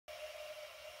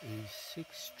is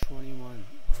 6:21.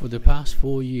 For the past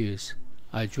 4 years,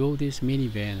 I drove this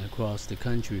minivan across the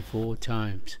country 4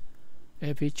 times.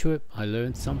 Every trip I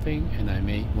learned something and I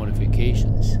made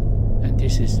modifications. And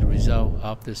this is the result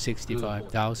after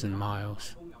 65,000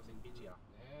 miles.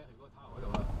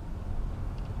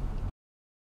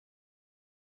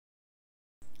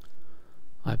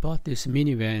 I bought this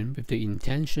minivan with the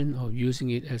intention of using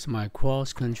it as my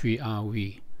cross-country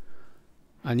RV.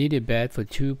 I need a bed for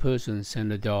 2 persons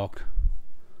and a dog.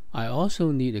 I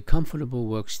also need a comfortable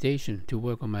workstation to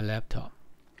work on my laptop.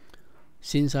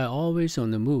 Since I'm always on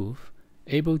the move,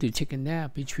 able to take a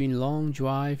nap between long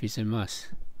drives is a must.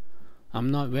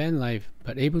 I'm not van life,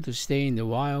 but able to stay in the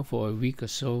wild for a week or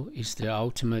so is the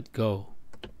ultimate goal.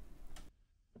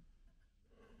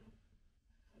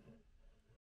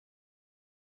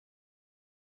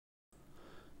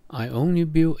 I only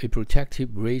built a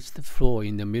protective raised floor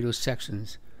in the middle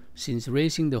sections, since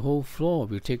raising the whole floor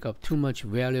will take up too much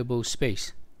valuable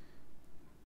space.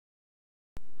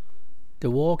 The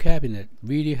wall cabinet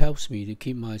really helps me to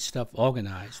keep my stuff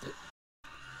organized.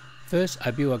 First,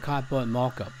 I built a cardboard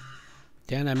mock-up.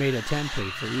 Then I made a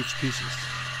template for each piece.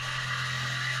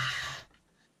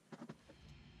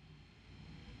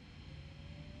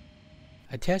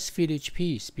 I test fit each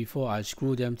piece before I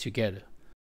screw them together.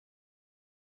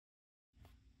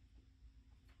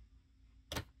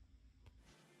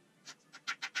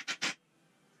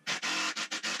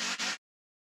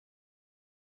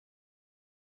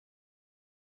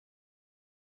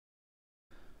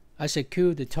 I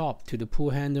secured the top to the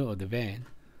pull handle of the van.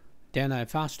 Then I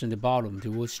fastened the bottom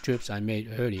to wood strips I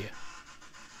made earlier.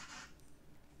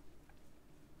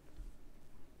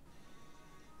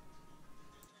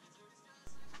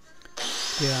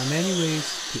 There are many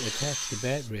ways to attach the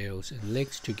bed rails and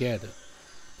legs together,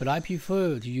 but I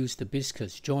prefer to use the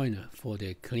biscuit joiner for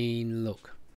their clean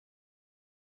look.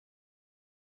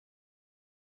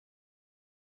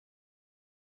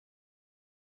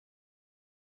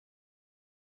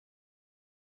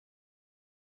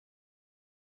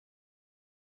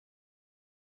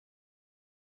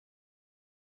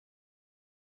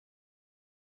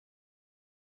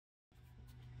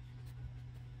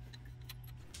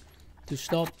 To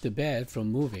stop the bed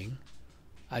from moving,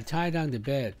 I tie down the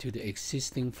bed to the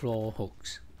existing floor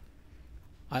hooks.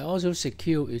 I also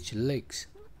secure each legs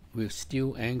with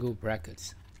steel angle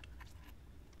brackets.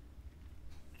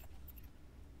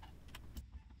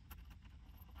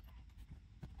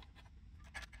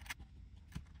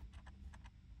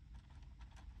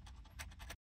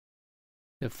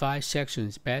 The 5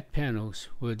 sections bed panels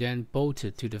were then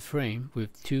bolted to the frame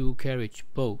with 2 carriage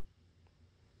bolts.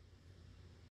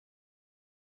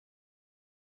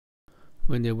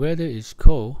 When the weather is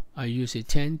cold, I use a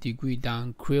 10-degree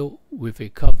down quilt with a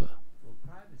cover.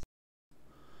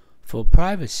 For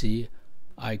privacy,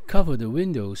 I cover the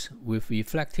windows with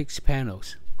reflectix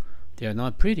panels. They are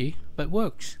not pretty, but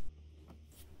works.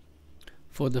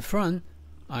 For the front,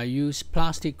 I use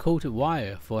plastic coated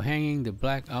wire for hanging the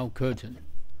blackout curtain.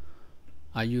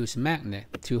 I use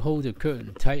magnet to hold the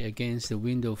curtain tight against the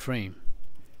window frame.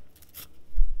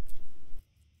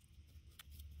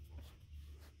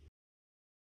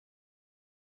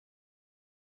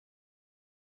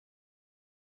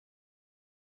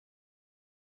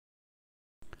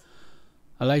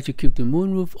 I like to keep the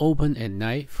moonroof open at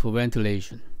night for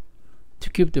ventilation. To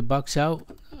keep the bugs out,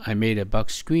 I made a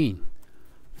bug screen.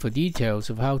 For details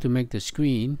of how to make the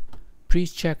screen,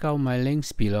 please check out my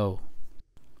links below.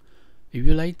 If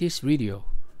you like this video,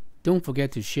 don't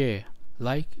forget to share,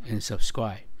 like, and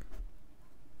subscribe.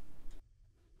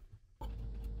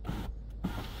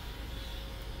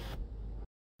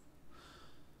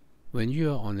 When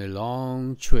you are on a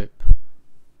long trip,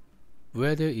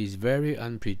 weather is very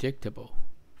unpredictable.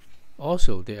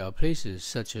 Also, there are places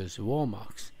such as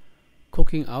Walmart.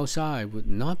 Cooking outside would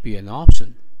not be an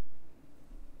option.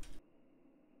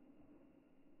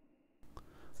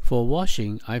 For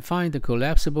washing, I find the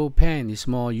collapsible pan is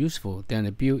more useful than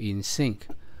a built-in sink.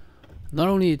 Not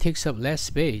only it takes up less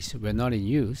space when not in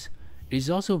use, it is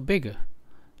also bigger.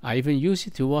 I even use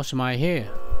it to wash my hair.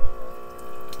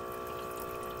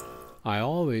 I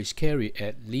always carry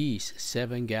at least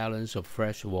 7 gallons of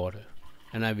fresh water,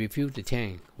 and I refill the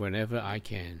tank whenever I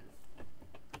can.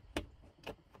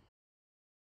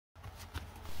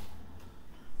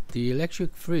 The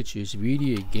electric fridge is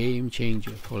really a game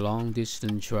changer for long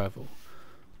distance travel.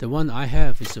 The one I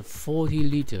have is a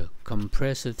 40-liter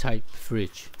compressor type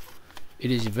fridge.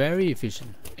 It is very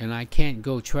efficient and I can't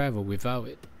go travel without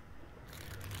it.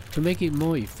 To make it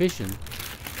more efficient,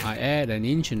 I add an 1.5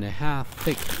 inch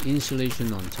thick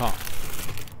insulation on top.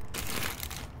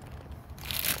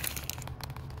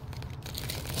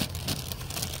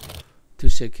 To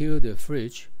secure the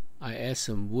fridge, I add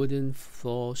some wooden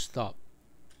floor stop.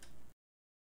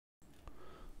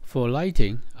 For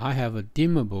lighting, I have a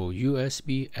dimmable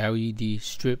USB LED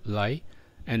strip light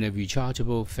and a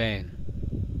rechargeable fan.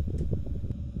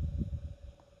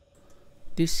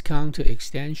 This counter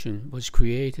extension was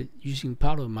created using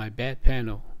part of my bed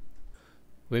panel.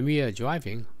 When we are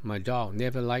driving, my dog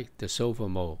never liked the sofa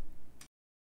mode.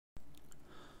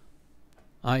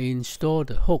 I installed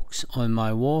hooks on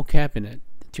my wall cabinet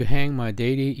to hang my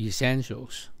daily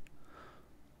essentials.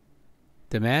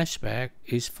 The mesh bag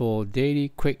is for daily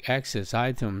quick access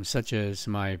items such as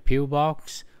my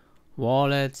pillbox,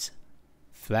 wallets,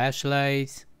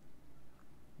 flashlights,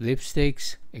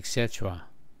 lipsticks, etc.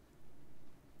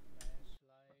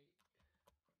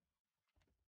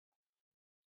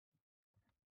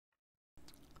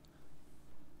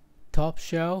 Top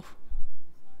shelf,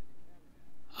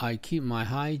 I keep my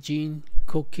hygiene,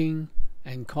 cooking,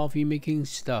 and coffee making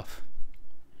stuff.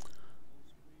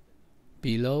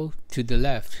 Below, to the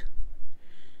left,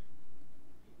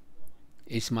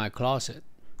 is my closet.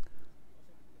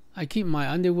 I keep my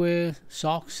underwear,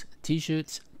 socks,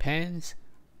 t-shirts, pants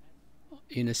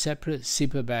in a separate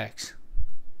zipper bags.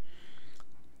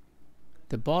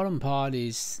 The bottom part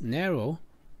is narrow,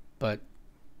 but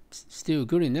still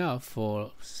good enough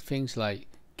for things like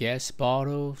gas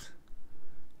bottles,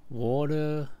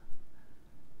 water,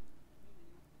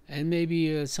 and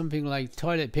maybe something like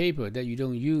toilet paper that you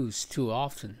don't use too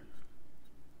often.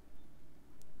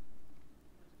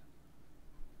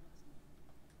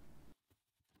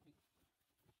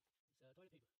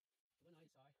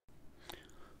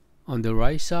 On the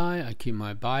right side, I keep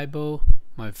my Bible,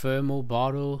 my thermal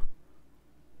bottle,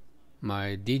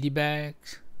 my DD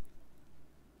bags,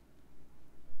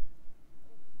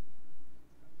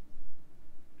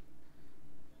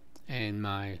 and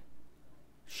my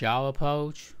shower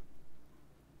pouch.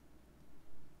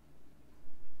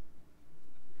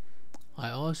 I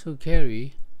also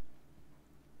carry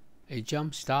a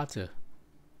jump starter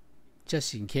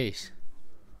just in case.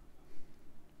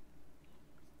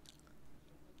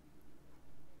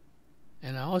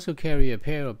 And I also carry a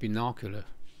pair of binoculars.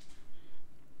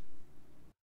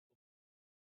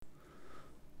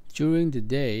 During the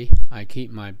day, I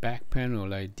keep my back panel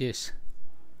like this.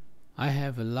 I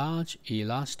have a large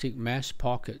elastic mesh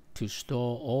pocket to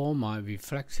store all my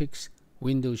reflectix,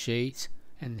 window shades,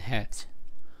 and hats.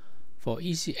 For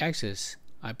easy access,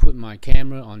 I put my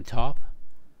camera on top,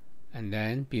 and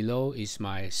then below is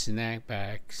my snack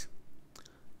bags.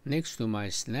 Next to my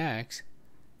snacks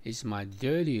is my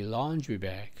dirty laundry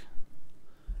bag.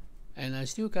 And I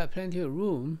still got plenty of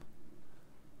room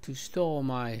to store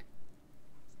my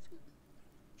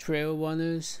trail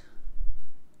runners,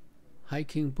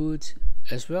 hiking boots,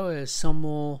 as well as some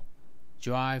more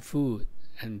dry food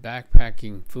and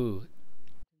backpacking food.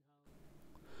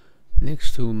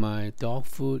 Next to my dog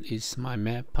food is my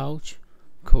map pouch,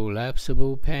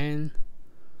 collapsible pen,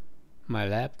 my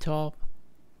laptop,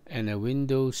 and a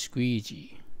window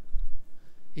squeegee.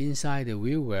 Inside the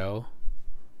wheel well,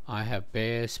 I have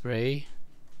bear spray.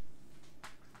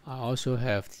 I also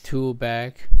have tool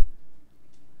bag,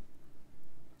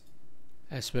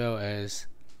 as well as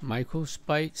micro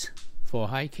spikes for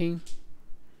hiking.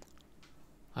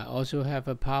 I also have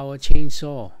a power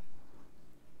chainsaw,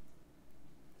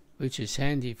 which is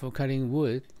handy for cutting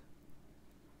wood,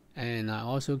 and I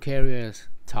also carry a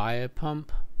tire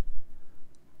pump,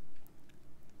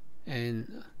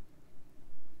 and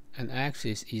an axe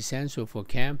is essential for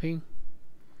camping.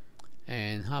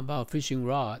 And how about fishing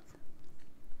rod,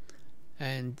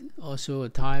 and also a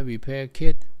tire repair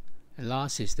kit, and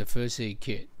last is the first aid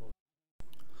kit.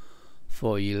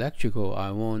 For electrical,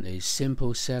 I want a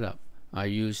simple setup. I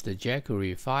use the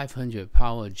Jackery 500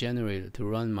 power generator to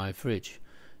run my fridge.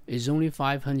 It's only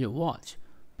 500 watts,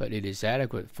 but it is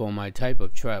adequate for my type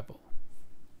of travel.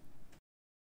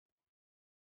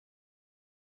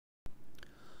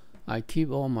 I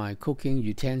keep all my cooking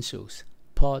utensils,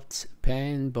 pots,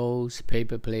 pan, bowls,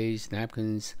 paper plates,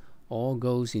 napkins, all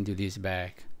goes into this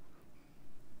bag.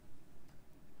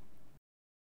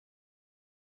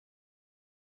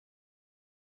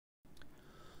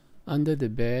 Under the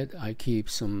bed, I keep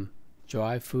some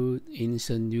dry food,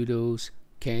 instant noodles,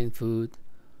 canned food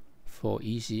for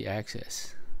easy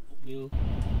access.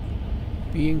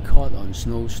 Being caught on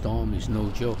snowstorm is no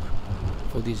joke.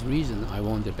 For this reason, I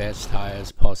want the best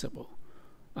tires possible.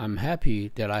 I'm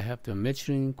happy that I have the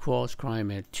Michelin Cross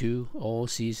Climate 2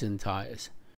 all-season tires.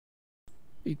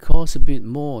 It costs a bit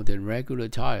more than regular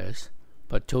tires,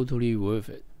 but totally worth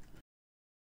it.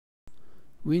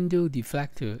 Window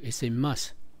deflector is a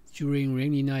must during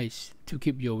rainy nights to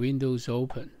keep your windows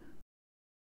open.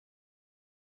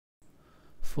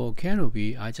 For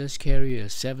canopy, I just carry a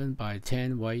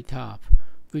 7x10 white top,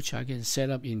 which I can set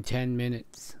up in 10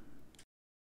 minutes.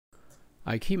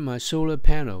 I keep my solar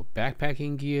panel,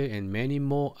 backpacking gear, and many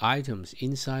more items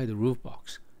inside the roof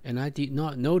box, and I did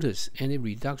not notice any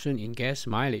reduction in gas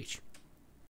mileage.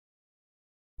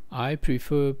 I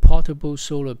prefer portable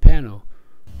solar panel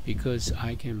because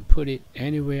I can put it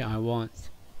anywhere I want.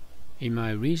 In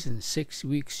my recent 6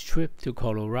 weeks trip to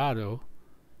Colorado,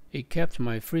 it kept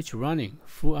my fridge running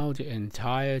throughout the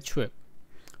entire trip.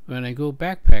 When I go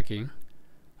backpacking,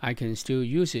 I can still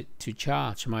use it to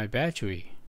charge my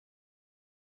battery.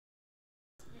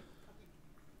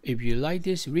 If you like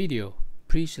this video,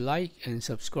 please like and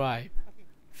subscribe.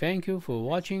 Thank you for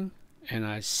watching, and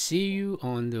I see you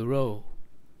on the road.